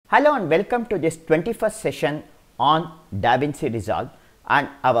Hello and welcome to this 21st session on DaVinci Resolve and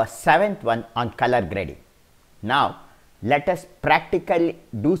our 7th one on color grading. Now let us practically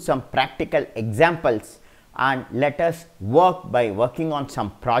do some practical examples and let us work by working on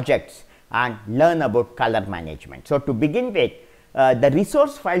some projects and learn about color management. So to begin with, the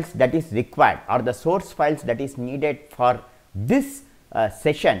resource files that is required or the source files that is needed for this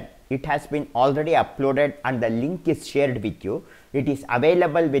session, it has been already uploaded and the link is shared with you. It is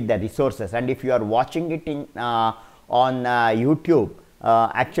available with the resources, and if you are watching it in on YouTube,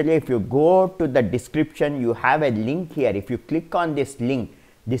 actually if you go to the description, you have a link here. If you click on this link,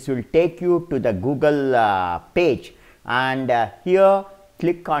 this will take you to the Google page, and here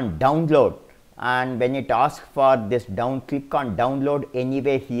click on download, and when it asks for this click on download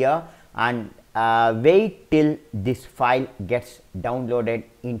anyway here, and wait till this file gets downloaded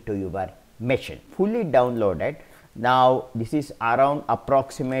into your machine. Fully downloaded. Now this is around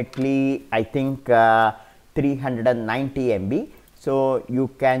approximately I think 390 MB. So you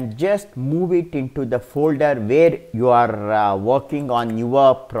can just move it into the folder where you are working on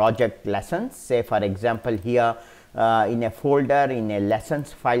your project lessons. Say for example here in a folder, in a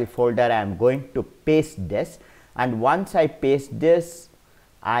lessons file folder, I am going to paste this, and once I paste this,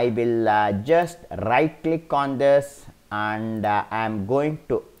 I will just right click on this, and I am going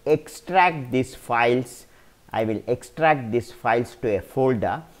to extract these files. I will extract these files to a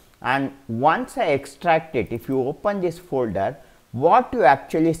folder, and once I extract it, if you open this folder, what you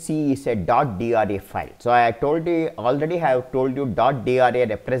actually see is a .dra file. So I told you already, I have told you .dra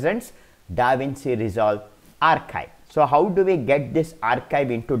represents DaVinci Resolve archive. So how do we get this archive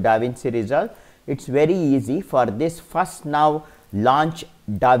into DaVinci Resolve? It's very easy. For this, first now launch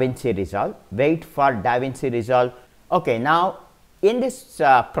DaVinci Resolve, wait for DaVinci Resolve. Okay, now in this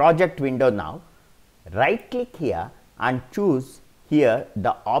project window, now right click here and choose here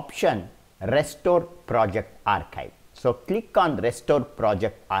the option restore project archive. So click on restore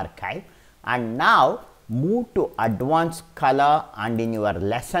project archive, and now move to advanced color, and in your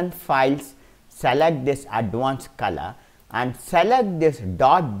lesson files select this advanced color and select this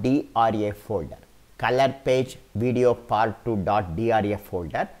 .dra folder, color page video part 2 .dra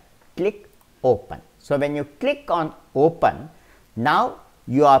folder. Click open. So when you click on open, now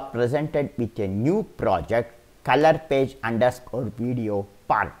you are presented with a new project, color page underscore video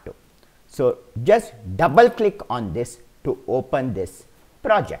part 2. So just double click on this to open this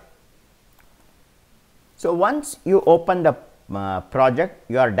project. So once you open the project,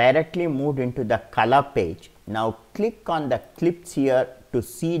 you are directly moved into the color page. Now click on the clips here to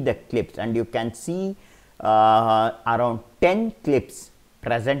see the clips, and you can see around 10 clips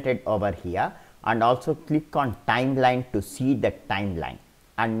presented over here, and also click on timeline to see the timeline.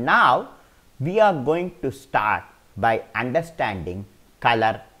 And now we are going to start by understanding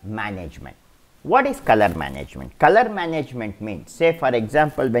color management. What is color management? Color management means, say for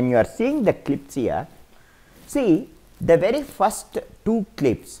example, when you are seeing the clips here, see the very first two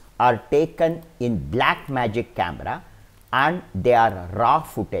clips are taken in Blackmagic camera and they are raw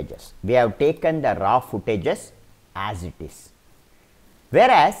footages. We have taken the raw footages as it is.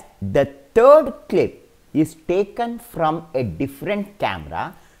 Whereas the third clip is taken from a different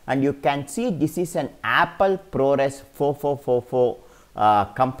camera, and you can see this is an Apple ProRes 4444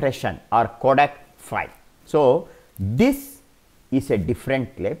 compression or codec file. So this is a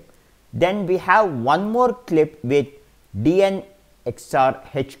different clip. Then we have one more clip with DNxR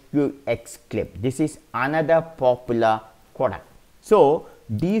HQX clip. This is another popular codec. So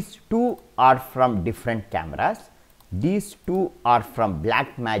these two are from different cameras. These two are from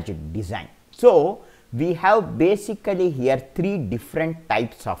Blackmagic design. So we have basically here 3 different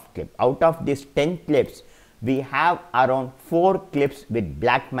types of clip. Out of these 10 clips, we have around 4 clips with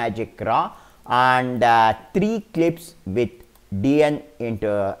Blackmagic raw and 3 clips with DN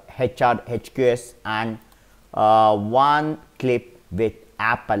into HR HQS and 1 clip with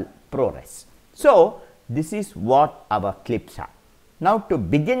Apple ProRes. So this is what our clips are. Now to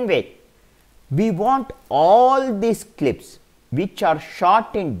begin with, we want all these clips which are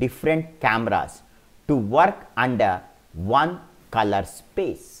shot in different cameras to work under one color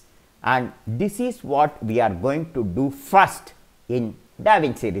space, and this is what we are going to do first in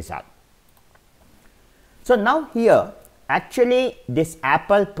DaVinci Resolve. So now here actually this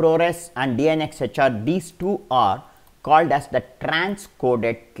Apple ProRes and DNxHR, these two are called as the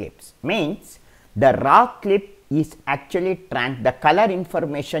transcoded clips. Means the raw clip is actually the color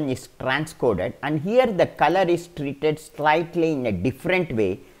information is transcoded, and here the color is treated slightly in a different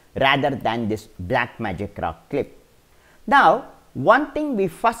way rather than this Blackmagic raw clip. Now one thing we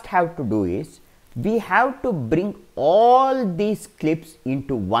first have to do is we have to bring all these clips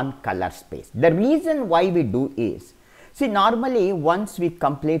into one color space. The reason why we do is, see, normally once we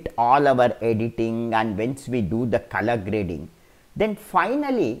complete all our editing and once we do the color grading, then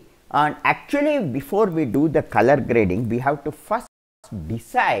finally, and actually before we do the color grading, we have to first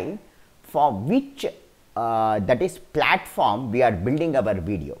decide for which that is platform we are building our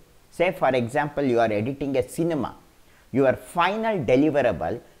video. Say for example, you are editing a cinema, your final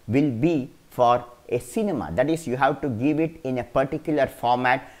deliverable will be for a cinema, that is you have to give it in a particular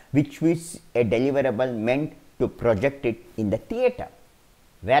format which is a deliverable meant to project it in the theater.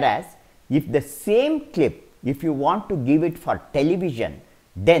 Whereas if the same clip, if you want to give it for television,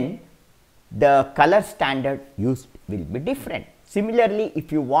 then the color standard used will be different. Similarly,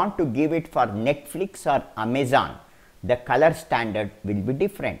 if you want to give it for Netflix or Amazon, the color standard will be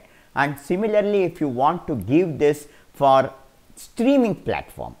different. And similarly, if you want to give this for streaming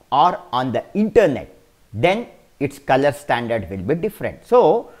platform or on the internet, then its color standard will be different.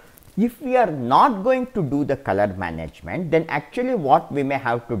 So if we are not going to do the color management, then actually what we may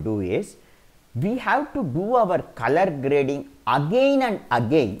have to do is, we have to do our color grading again and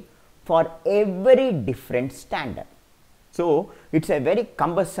again for every different standard. So it's a very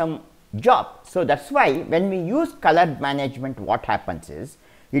cumbersome job. So that's why when we use color management, what happens is,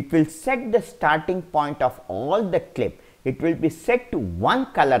 it will set the starting point of all the clip. It will be set to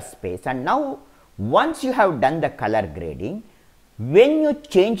one color space, and now once you have done the color grading, when you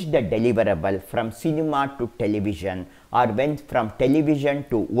change the deliverable from cinema to television, or when from television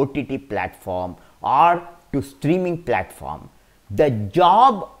to OTT platform or to streaming platform, the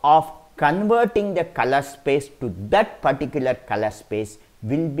job of converting the color space to that particular color space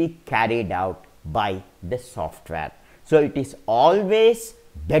will be carried out by the software. So it is always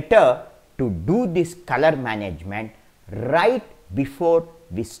better to do this color management right before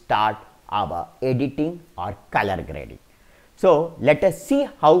we start our editing or color grading. So let us see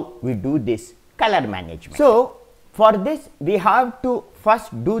how we do this color management. So for this, we have to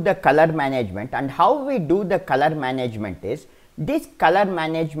first do the color management, and how we do the color management is, this color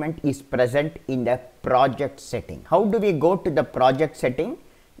management is present in the project setting. How do we go to the project setting?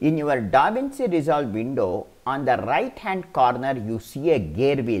 In your DaVinci Resolve window, on the right hand corner you see a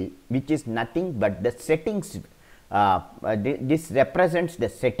gear wheel, which is nothing but the settings. This represents the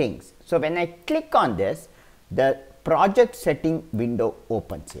settings. So when I click on this, the project setting window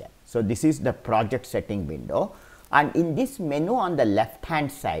opens here. So this is the project setting window, and in this menu on the left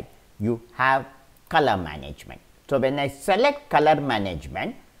hand side you have color management. So when I select color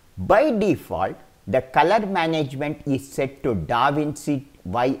management, by default the color management is set to DaVinci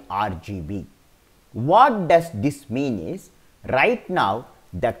YRGB. What does this mean is, right now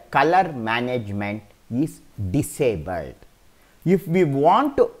the color management is disabled. If we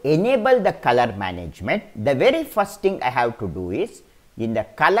want to enable the color management, the very first thing I have to do is, in the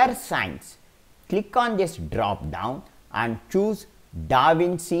color signs, click on this drop down and choose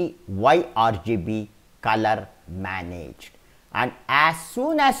DaVinci YRGB color managed, and as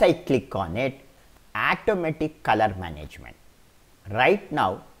soon as I click on it, automatic color management. Right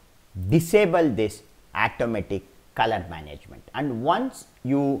now disable this automatic color management, and once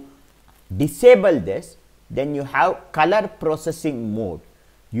you disable this, then you have color processing mode.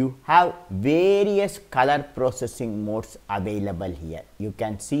 You have various color processing modes available here. You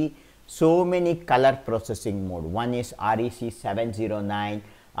can see so many color processing mode. One is REC 709,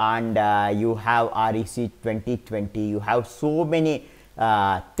 and you have REC 2020. You have so many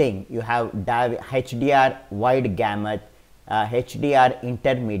things. You have HDR wide gamut, HDR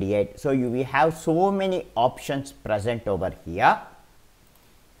intermediate. So we have so many options present over here.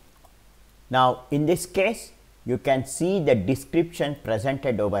 Now in this case, you can see the description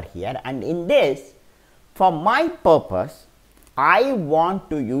presented over here, and in this, for my purpose, I want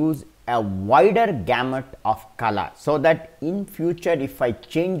to use a wider gamut of color, so that in future if I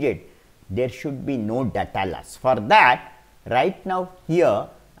change it, there should be no data loss. For that, right now here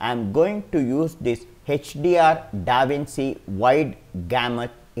I am going to use this HDR DaVinci wide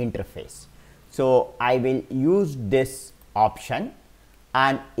gamut interface. So I will use this option,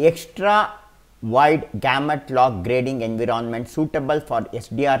 and extra wide gamut log grading environment suitable for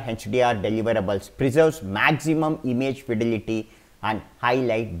SDR HDR deliverables, preserves maximum image fidelity and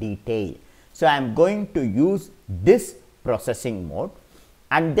highlight detail. So I am going to use this processing mode,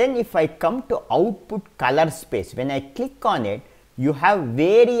 and then if I come to output color space, when I click on it, you have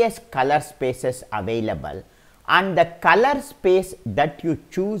various color spaces available, and the color space that you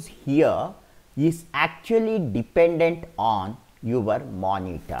choose here is actually dependent on your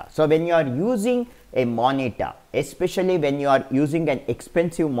monitor. So when you are using a monitor, especially when you are using an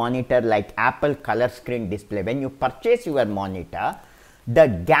expensive monitor like Apple color screen display, when you purchase your monitor, the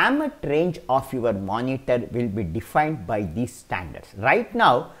gamut range of your monitor will be defined by these standards. Right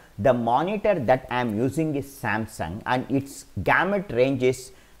now, the monitor that I am using is Samsung and its gamut range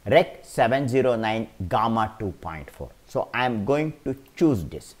is Rec 709 Gamma 2.4. So I am going to choose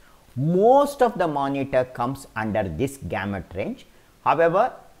this. Most of the monitor comes under this gamut range.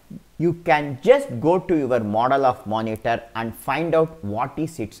 However, you can just go to your model of monitor and find out what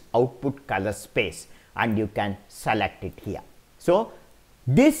is its output color space and you can select it here. So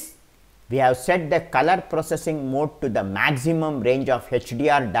this we have set the color processing mode to the maximum range of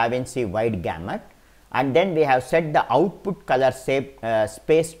HDR DaVinci wide gamut, and then we have set the output color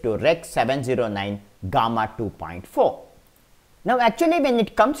space to Rec 709 Gamma 2.4. Now actually when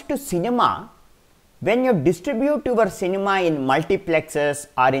it comes to cinema, when you distribute your cinema in multiplexes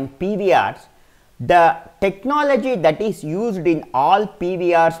or in PVRs, the technology that is used in all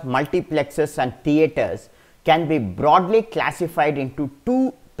PVRs, multiplexes and theaters can be broadly classified into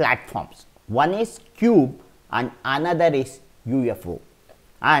two platforms. One is Cube and another is UFO.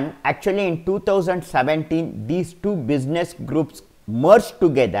 And actually in 2017 these two business groups merged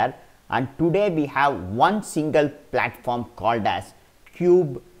together, and today we have one single platform called as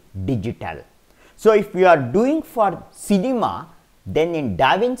Cube Digital. So if you are doing for cinema, then in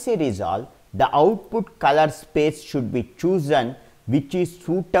DaVinci Resolve the output color space should be chosen which is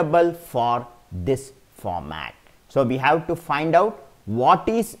suitable for this format. So we have to find out what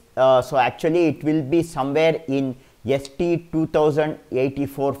is, so actually it will be somewhere in ST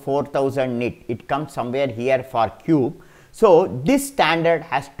 2084 4000 nit, it comes somewhere here for Cube. So this standard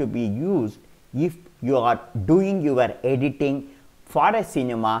has to be used if you are doing your editing for a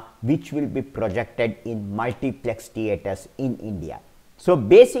cinema which will be projected in multiplex theaters in India. So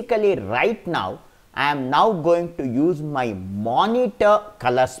basically right now I am now going to use my monitor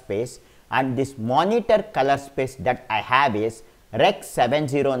color space, and this monitor color space that I have is Rec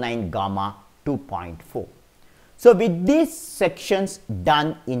 709 Gamma 2.4. So with these sections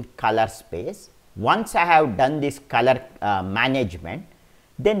done in color space, once I have done this color management,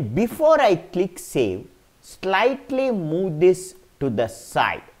 then before I click save, slightly move this to the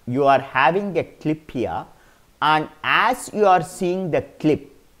side. You are having a clip here, and as you are seeing the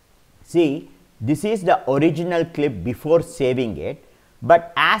clip, see this is the original clip before saving it,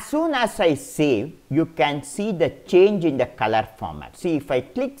 but as soon as I save, you can see the change in the color format. See, if I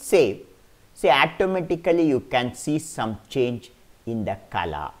click save, see automatically you can see some change in the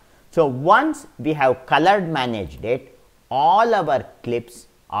color. So once we have colored managed it, all our clips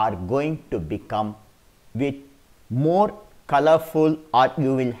are going to become with more colorful, or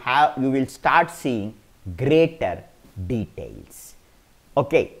you will start seeing greater details.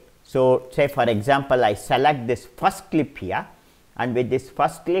 Okay, so say for example I select this first clip here, and with this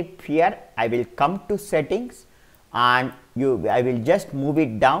first clip here I will come to settings and I will just move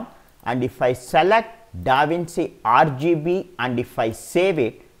it down, and if I select DaVinci RGB and if I save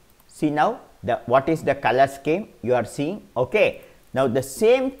it, see now what is the color scheme you are seeing. Okay, now the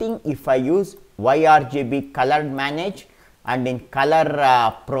same thing if I use YRGB color manage, and in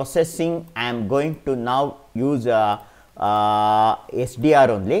color processing I am going to now use SDR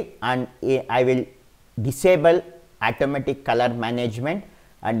only, and I will disable automatic color management,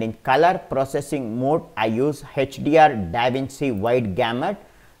 and in color processing mode I use HDR DaVinci wide gamut,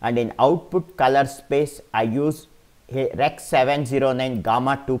 and in output color space I use Rec 709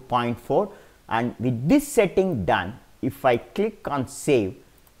 Gamma 2.4, and with this setting done, if I click on save,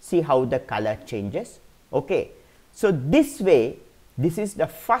 see how the color changes. Okay, so this way, this is the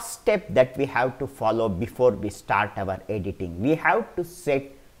first step that we have to follow before we start our editing. We have to set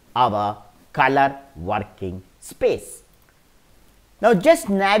our color working space. Now just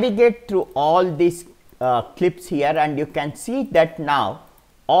navigate through all these clips here, and you can see that now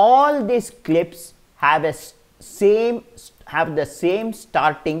all these clips have the same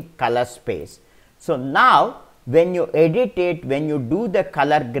starting color space. So now when you edit it, when you do the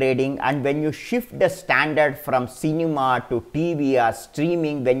color grading, and when you shift the standard from cinema to TV or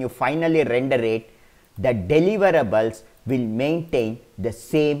streaming, when you finally render it, the deliverables will maintain the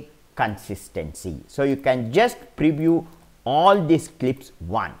same consistency. So you can just preview all these clips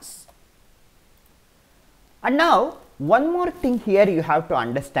once. And now one more thing here you have to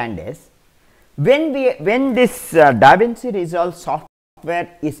understand is, when this DaVinci Resolve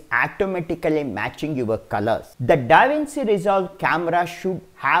software is automatically matching your colors, the DaVinci Resolve camera should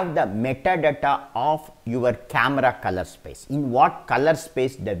have the metadata of your camera color space, in what color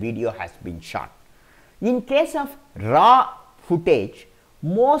space the video has been shot. In case of raw footage,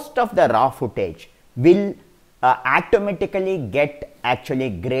 most of the raw footage will automatically get actually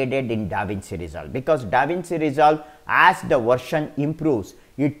graded in DaVinci Resolve, because DaVinci Resolve, as the version improves,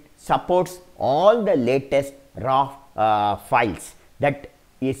 it supports all the latest raw files that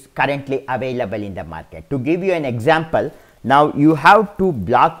is currently available in the market. To give you an example, now you have two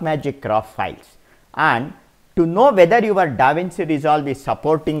Blackmagic raw files, and to know whether your DaVinci Resolve is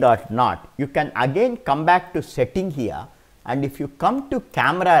supporting or not, you can again come back to setting here, and if you come to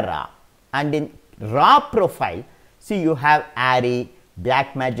camera raw and in raw profile, see you have Arri,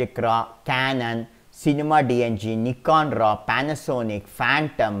 Blackmagic raw, Canon, Cinema DNG, Nikon raw, Panasonic,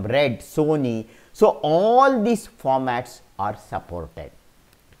 Phantom, Red, Sony. So all these formats are supported,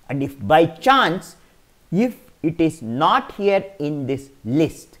 and if by chance if it is not here in this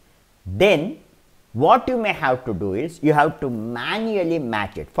list, then what you may have to do is you have to manually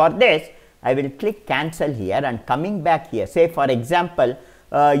match it. For this, I will click cancel here, and coming back here, say for example,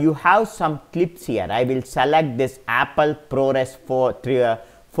 you have some clips here. I will select this Apple ProRes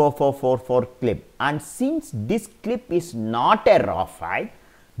 4444 clip, and since this clip is not a raw file,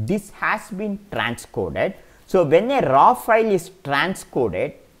 this has been transcoded. So when a raw file is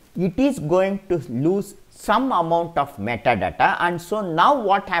transcoded, it is going to lose some amount of metadata, and so now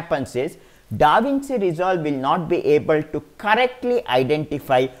what happens is DaVinci Resolve will not be able to correctly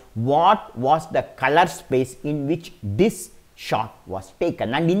identify what was the color space in which this shot was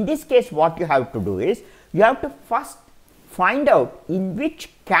taken. And in this case, what you have to do is you have to first find out in which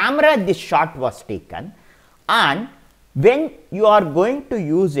camera this shot was taken, and when you are going to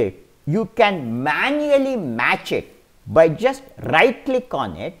use it, you can manually match it by just right click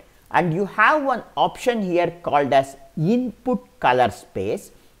on it, and you have one option here called as input color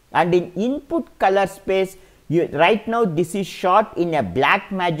space. And in input color space, right now this is shot in a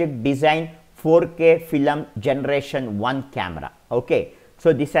Blackmagic Design 4K film generation 1 camera. Okay,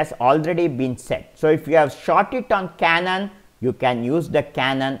 so this has already been set. So if you have shot it on Canon, you can use the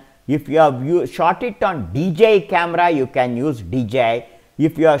Canon. If you have shot it on DJI camera, you can use DJI.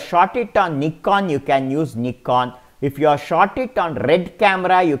 If you have shot it on Nikon, you can use Nikon. If you have shot it on Red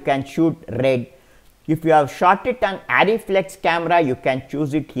camera, you can shoot Red. If you have shot it on Ariflex camera, you can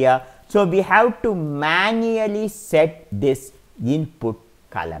choose it here. So we have to manually set this input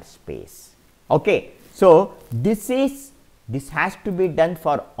color space. Okay, so this has to be done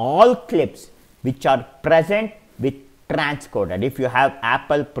for all clips which are present with transcoded. If you have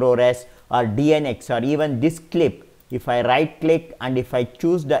Apple ProRes or DNX or even this clip, if I right click and if I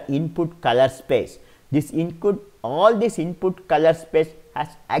choose the input color space, all this input color space has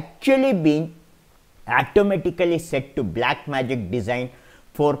actually been automatically set to Blackmagic Design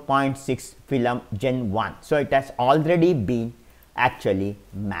 4.6 film Gen 1. So it has already been actually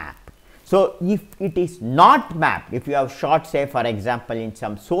mapped. So if it is not mapped, if you have shot, say for example in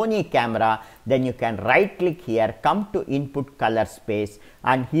some Sony camera, then you can right click here, come to input color space,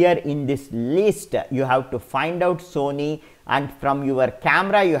 and here in this list you have to find out Sony, and from your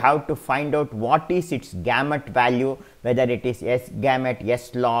camera you have to find out what is its gamut value, whether it is S gamut,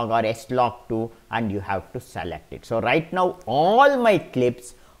 S log or S log 2, and you have to select it. So right now all my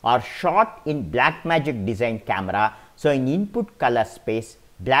clips are shot in Blackmagic Design camera. So in input color space,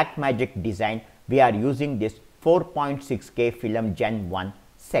 Blackmagic Design, we are using this 4.6K film Gen 1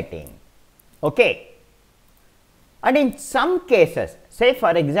 setting. Okay. And in some cases, say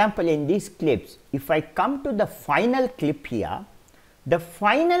for example in these clips, if I come to the final clip here, the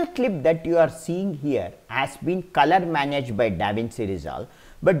final clip that you are seeing here has been color managed by DaVinci Resolve,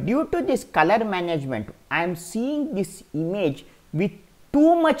 but due to this color management, I am seeing this image with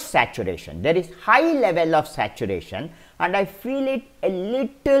too much saturation. There is high level of saturation, and I feel it a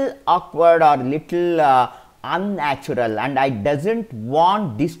little awkward or little unnatural, and I doesn't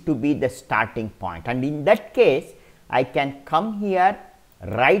want this to be the starting point. And in that case, I can come here,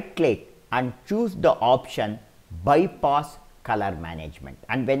 right click and choose the option bypass color management.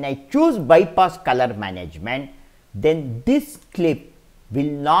 And when I choose bypass color management, then this clip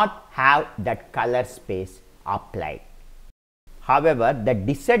will not have that color space applied. However, the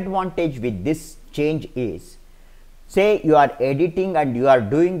disadvantage with this change is, say you are editing and you are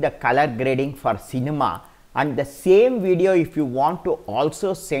doing the color grading for cinema, and the same video if you want to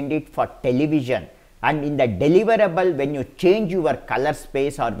also send it for television, and in the deliverable when you change your color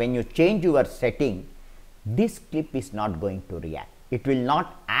space or when you change your setting, this clip is not going to react. It will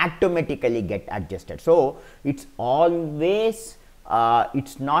not automatically get adjusted. So it's always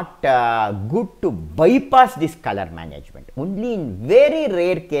it's not good to bypass this color management. Only in very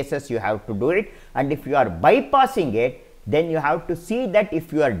rare cases you have to do it, and if you are bypassing it, then you have to see that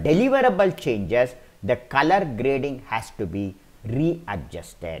if your deliverable changes, the color grading has to be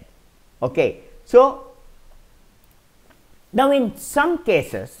readjusted. Okay, so now in some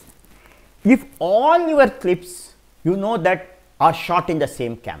cases, if all your clips you know that are shot in the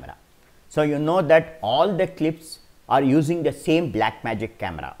same camera, so you know that all the clips are using the same Blackmagic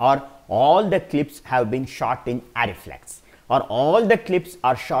camera, or all the clips have been shot in Arriflex, or all the clips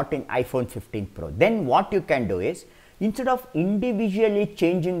are shot in iPhone 15 Pro, then what you can do is, instead of individually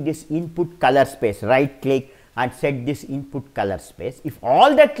changing this input color space, right click and set this input color space, if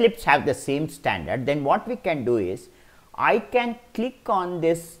all the clips have the same standard, then what we can do is, I can click on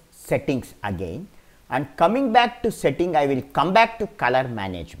this settings again, and coming back to setting, I will come back to color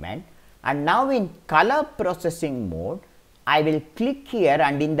management, and now in color processing mode, I will click here,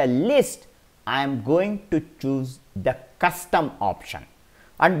 and in the list I am going to choose the custom option,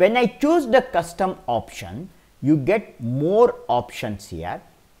 and when I choose the custom option, you get more options here,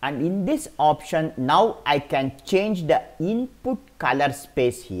 and in this option now I can change the input color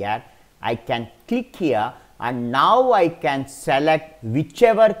space here. I can click here, and now I can select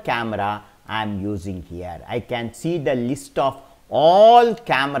whichever camera I am using here. I can see the list of all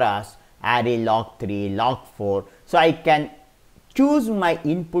cameras, Arri log 3, log 4. So I can choose my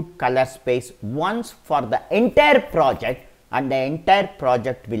input color space once for the entire project, and the entire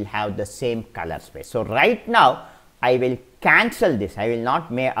project will have the same color space. So right now I will cancel this. I will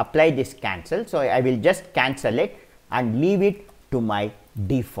not apply this cancel. So I will just cancel it and leave it to my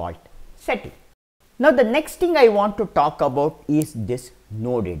default setting. Now the next thing I want to talk about is this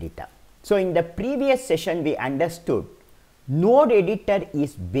node editor. So in the previous session we understood node editor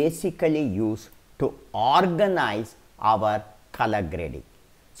is basically used to organize our color grading.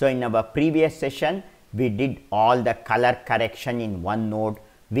 So in our previous session we did all the color correction in one node,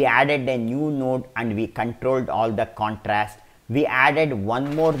 we added a new node and we controlled all the contrast, we added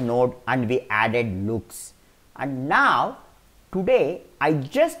one more node and we added looks, and now today I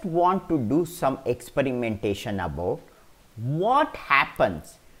just want to do some experimentation about what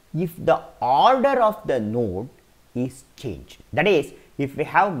happens if the order of the node is changed. That is, if we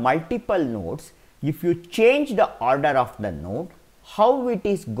have multiple nodes, if you change the order of the node, how it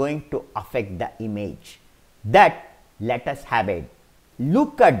is going to affect the image. That let us have a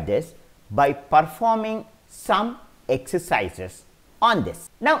look at this by performing some exercises on this.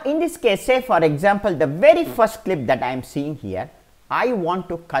 Now in this case, say for example the very first clip that I am seeing here, I want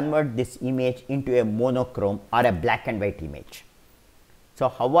to convert this image into a monochrome or a black and white image. So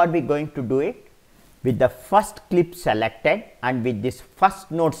how are we going to do it? With the first clip selected and with this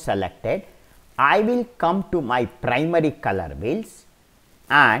first node selected, I will come to my primary color wheels,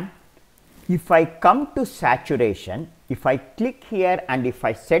 and if I come to saturation, if I click here and if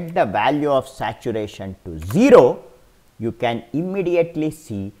I set the value of saturation to 0, you can immediately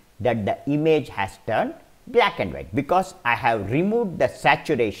see that the image has turned black and white because I have removed the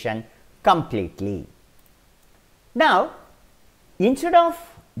saturation completely. Now instead of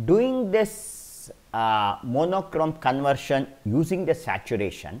doing this monochrome conversion using the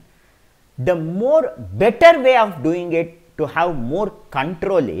saturation, the better way of doing it to have more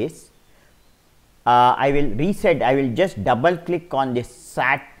control is, I will just double click on this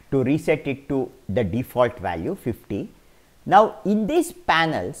sat to reset it to the default value 50. Now in these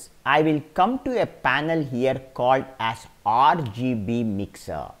panels I will come to a panel here called as RGB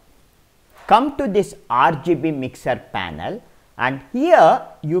mixer. Come to this RGB mixer panel, and here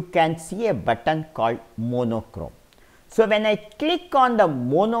you can see a button called monochrome. So when I click on the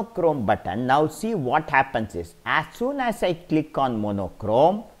monochrome button, now see what happens is, as soon as I click on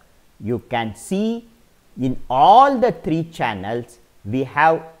monochrome, you can see in all the 3 channels we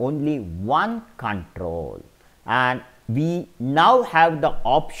have only one control, and we now have the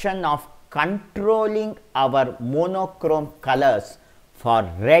option of controlling our monochrome colors for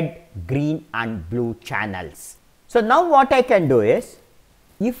red, green and blue channels. So now what I can do is,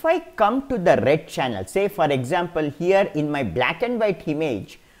 if I come to the red channel, say for example here in my black and white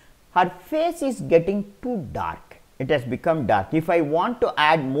image, her face is getting too dark, it has become dark. If I want to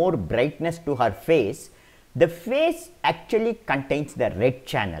add more brightness to her face, the face actually contains the red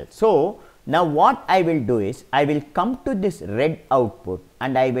channel. So now what I will do is, I will come to this red output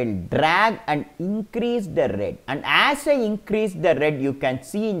and I will drag and increase the red, and as I increase the red, you can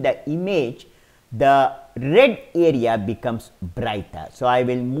see in the image the red area becomes brighter. So I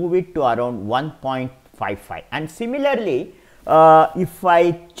will move it to around 1.55, and similarly if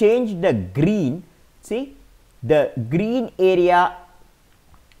I change the green, see the green area,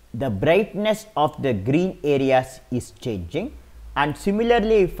 the brightness of the green areas is changing, and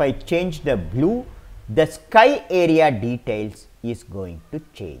similarly if I change the blue, the sky area details is going to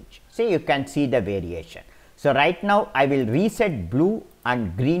change. So you can see the variation. So, right now I will reset blue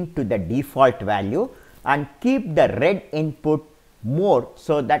and green to the default value and keep the red input more,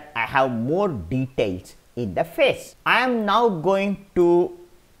 so that I have more details in the face. I am now going to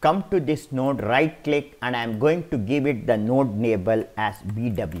come to this node, right click, and I am going to give it the node label as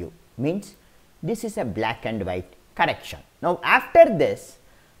BW, means this is a black and white correction. Now, after this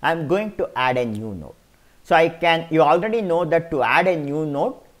I am going to add a new node. So, you already know that to add a new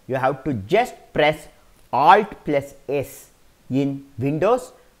node you have to just press Alt plus S in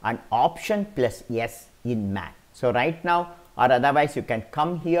Windows and Option plus S in Mac. So, right now, or otherwise you can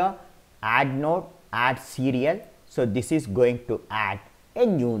come here, add node, add serial. So, this is going to add a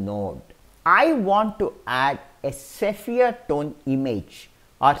new node. I want to add a sepia tone image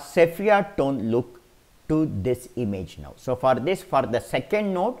or sepia tone look to this image now. So, for this, for the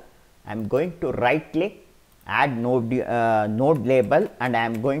second node, I am going to right click, add node, node label, and I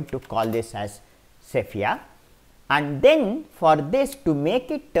am going to call this as sepia. And then for this, to make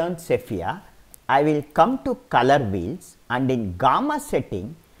it turn sepia, I will come to color wheels, and in gamma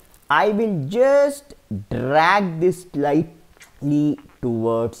setting I will just drag this slightly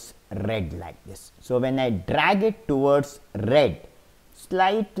towards red like this. So, when I drag it towards red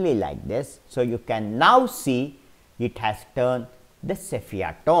slightly like this, so you can now see it has turned the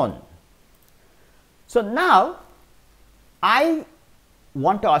sepia tone. So, now I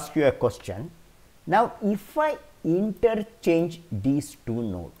want to ask you a question. Now, if I interchange these two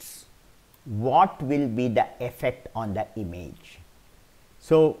nodes, what will be the effect on the image?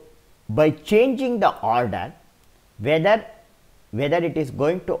 So, by changing the order, whether it is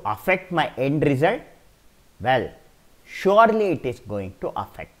going to affect my end result, well, surely it is going to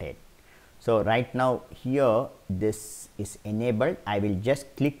affect it. So, right now here this is enabled, I will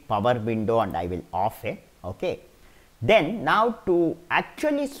just click power window and I will off it. Okay. Then now to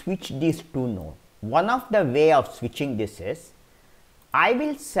actually switch these two nodes, one of the way of switching this is, I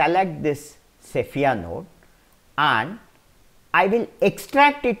will select this sepia node and I will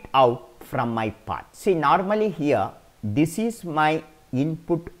extract it out from my path. See, normally here this is my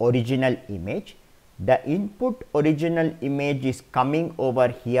input original image. The input original image is coming over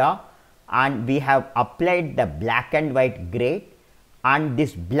here, and we have applied the black and white grade, and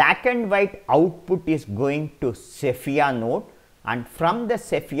this black and white output is going to sepia node, and from the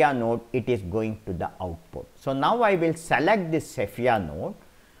sepia node it is going to the output. So, now I will select this sepia node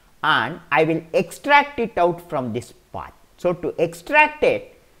and I will extract it out from this path. So, to extract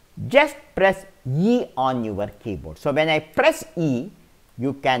it, just press E on your keyboard. So, when I press E,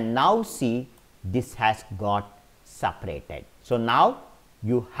 you can now see this has got separated. So, now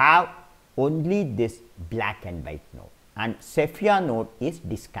you have only this black and white node and sepia node is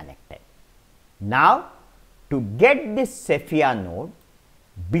disconnected. Now, to get this sepia node,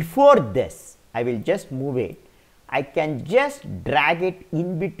 before this I will just move it, I can just drag it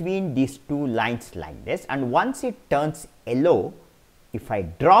in between these two lines like this, and once it turns yellow, if I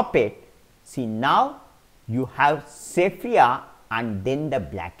drop it, see now you have sepia and then the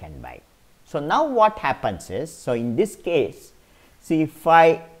black and white. So, now what happens is, so in this case, see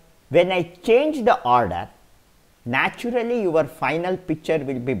when I change the order, naturally your final picture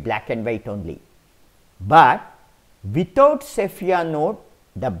will be black and white only, but without sepia node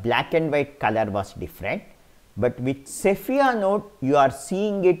the black and white color was different, but with sepia node you are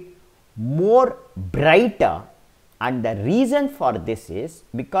seeing it more brighter, and the reason for this is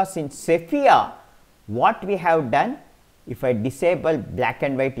because in sepia what we have done, if I disable black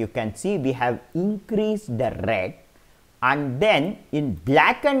and white, you can see we have increased the red, and then in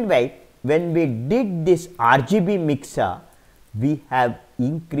black and white when we did this RGB mixer we have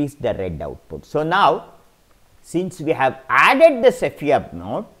increased the red output. So, now since we have added the sepia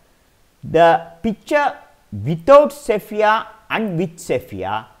node, the picture without sepia and with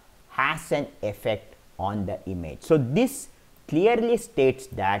sepia has an effect on the image. So, this clearly states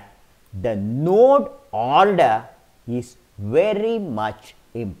that the node order is very much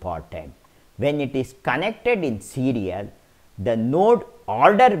important. When it is connected in serial, the node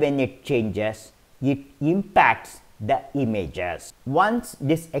order, when it changes, it impacts the images. Once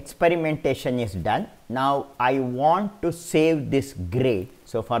this experimentation is done, now I want to save this grade.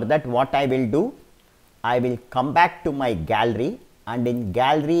 So, for that what I will do, I will come back to my gallery, and in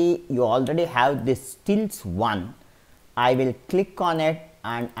gallery you already have this stills 1. I will click on it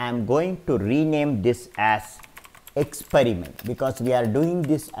and I am going to rename this as experiment, because we are doing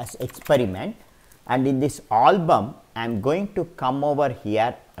this as experiment, and in this album I am going to come over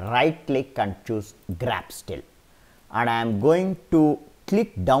here, right click and choose grab still, and I am going to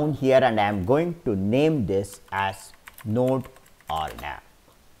click down here and I am going to name this as node order.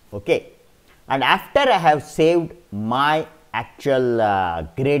 Okay. And after I have saved my actual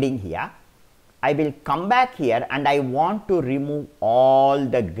grading here, I will come back here and I want to remove all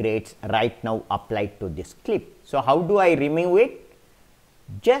the grades right now applied to this clip. So how do I remove it?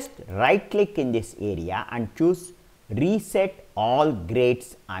 Just right click in this area and choose reset all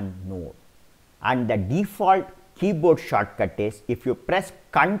grades and node. And the default keyboard shortcut is, if you press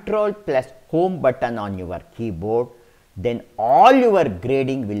Ctrl plus home button on your keyboard, then all your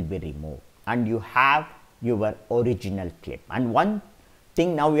grading will be removed and you have your original clip. And one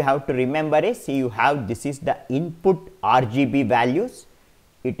thing now you have to remember is, see, you have, this is the input RGB values.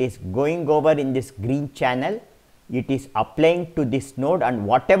 It is going over in this green channel. It is applying to this node, and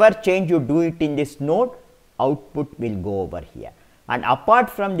whatever change you do it in this node, output will go over here. And apart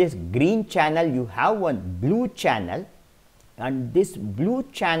from this green channel, you have one blue channel, and this blue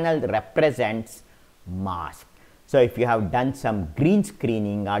channel represents mask. So if you have done some green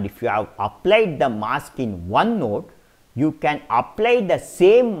screening, or if you have applied the mask in one node, you can apply the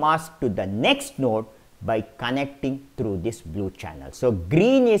same mask to the next node by connecting through this blue channel. So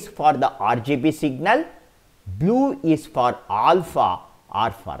green is for the RGB signal, blue is for alpha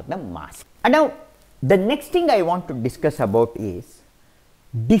or for the mask. And now the next thing I want to discuss about is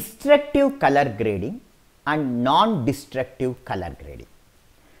destructive color grading and non-destructive color grading.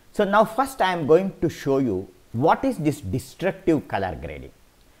 So now first I am going to show you what is this destructive color grading.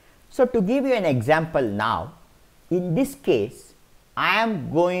 So to give you an example now, in this case I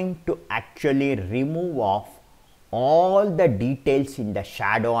am going to actually remove off all the details in the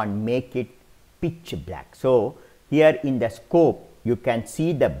shadow and make it pitch black. So here in the scope you can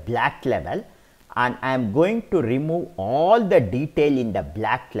see the black level, and I am going to remove all the detail in the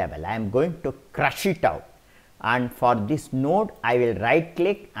black level. I am going to crush it out, and for this node I will right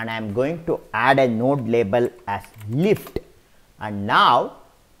click and I am going to add a node label as lift, and now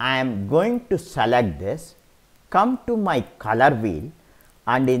I am going to select this, come to my color wheel,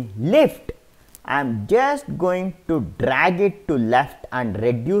 and in lift I am just going to drag it to left and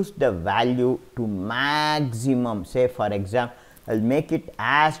reduce the value to maximum. Say for example, I will make it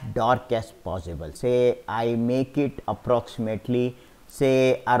as dark as possible. Say I make it approximately,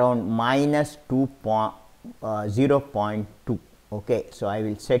 say around minus 0.2. Okay, so I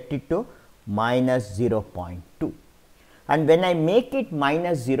will set it to minus 0.2, and when I make it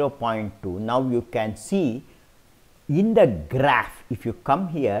minus 0.2, now you can see in the graph, if you come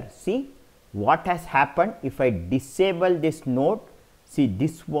here, see what has happened. If I disable this node, see,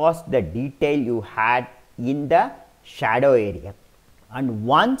 this was the detail you had in the shadow area, and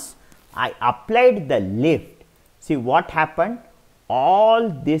once I applied the lift, see what happened, all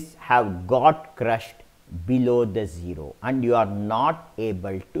this have got crushed below the 0 and you are not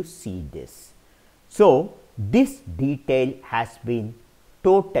able to see this. So this detail has been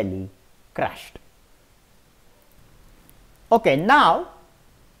totally crushed. Okay, now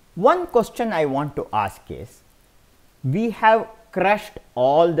one question I want to ask is, we have crushed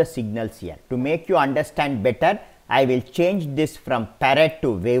all the signals here. To make you understand better, I will change this from parrot to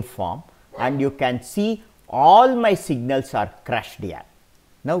waveform, and you can see all my signals are crushed here.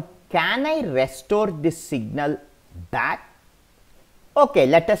 Now can I restore this signal back? Okay,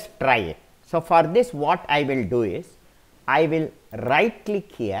 let us try it. So for this what I will do is, I will right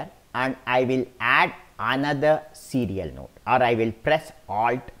click here and I will add another serial node, or I will press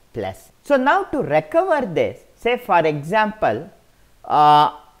Alt plus. So now to recover this, say for example,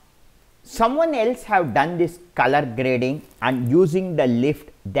 someone else have done this color grading, and using the lift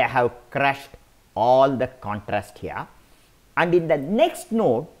they have crushed all the contrast here, and in the next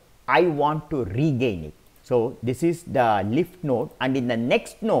node I want to regain it. So this is the lift node, and in the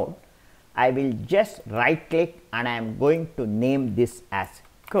next node I will just right click and I am going to name this as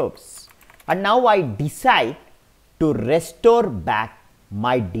curves, and now I decide to restore back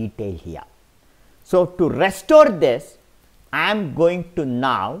my detail here. So to restore this, I am going to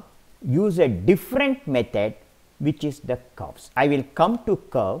now use a different method, which is the curves. I will come to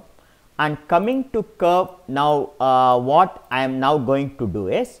curve, and coming to curve, now what I am now going to do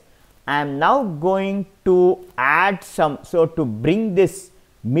is, I am now going to add some, so to bring this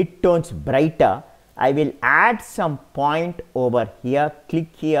midtones brighter, I will add some point over here, click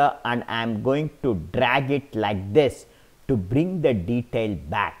here, and I am going to drag it like this to bring the detail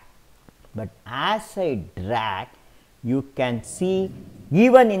back. But as I drag, you can see,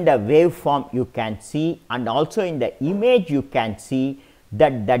 even in the waveform you can see, and also in the image you can see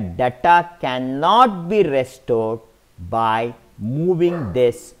that the data cannot be restored by moving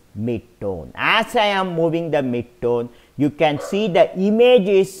this midtone. As I am moving the midtone, you can see the image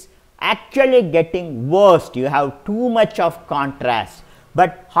is actually getting worse. You have too much of contrast,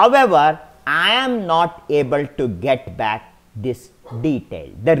 but however I am not able to get back this detail.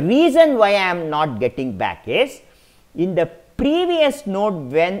 The reason why I am not getting back is, in the previous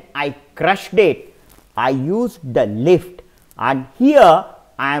node when I crushed it, I used the lift, and here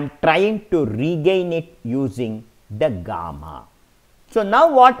I am trying to regain it using the gamma. So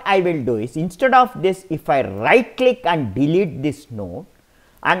now what I will do is, instead of this, if I right click and delete this node,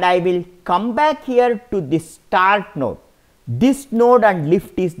 and I will come back here to this start node, this node and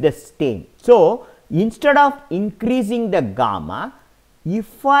lift is the same. So instead of increasing the gamma,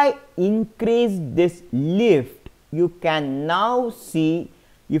 if I increase this lift, you can now see,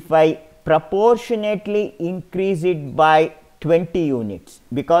 if I proportionately increase it by 20 units,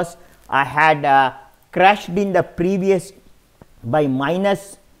 because I had crushed in the previous by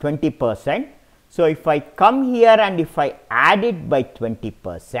minus 20%. So if I come here and if I add it by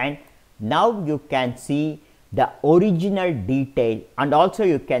 20%, now you can see the original detail, and also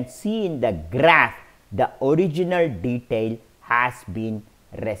you can see in the graph the original detail has been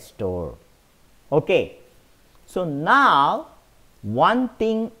restored. Okay. So now one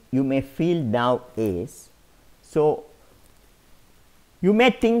thing you may feel now is, so you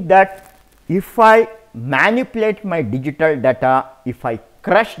may think that if I manipulate my digital data, if I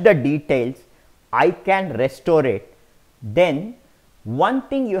crush the details, I can restore it. Then one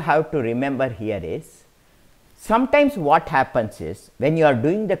thing you have to remember here is, sometimes what happens is, when you are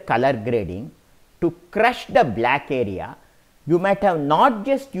doing the color grading, to crush the black area, you might have not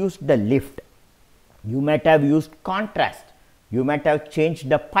just used the lift, you might have used contrast, you might have changed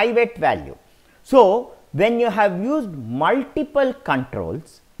the pivot value. So when you have used multiple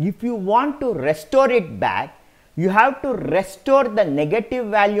controls, if you want to restore it back, you have to restore the negative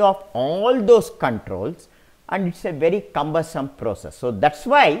value of all those controls, and it is a very cumbersome process. So that's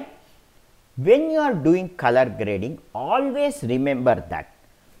why when you are doing color grading, always remember that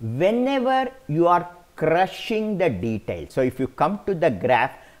whenever you are crushing the detail, so if you come to the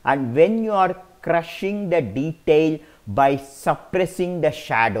graph and when you are crushing the detail by suppressing the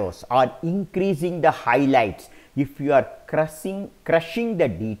shadows or increasing the highlights, if you are crushing the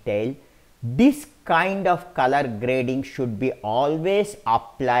detail, this kind of color grading should be always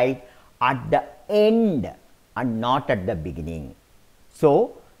applied at the end and not at the beginning.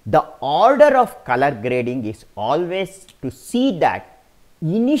 So the order of color grading is always to see that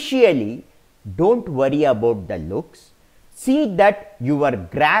initially don't worry about the looks, see that your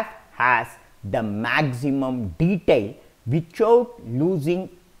graph has the maximum detail without losing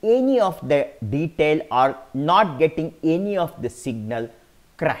any of the detail or not getting any of the signal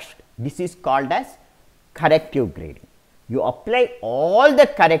crushed. This is called as corrective grading. You apply all the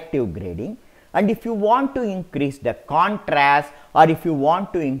corrective grading, and if you want to increase the contrast or if you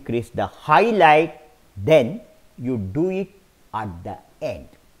want to increase the highlight, then you do it at the end.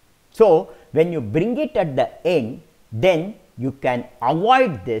 So when you bring it at the end, then you can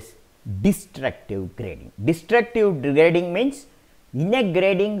avoid this destructive grading. Destructive grading means, in a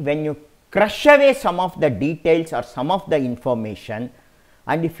grading, when you crush away some of the details or some of the information,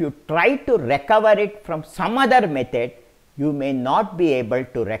 and if you try to recover it from some other method, you may not be able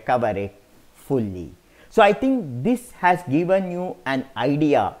to recover it fully. So I think this has given you an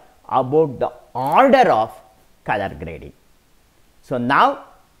idea about the order of color grading. So now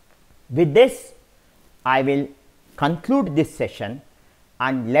with this, I will conclude this session,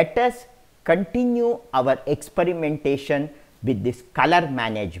 and let us continue our experimentation with this color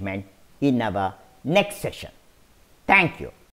management in our next session. Thank you.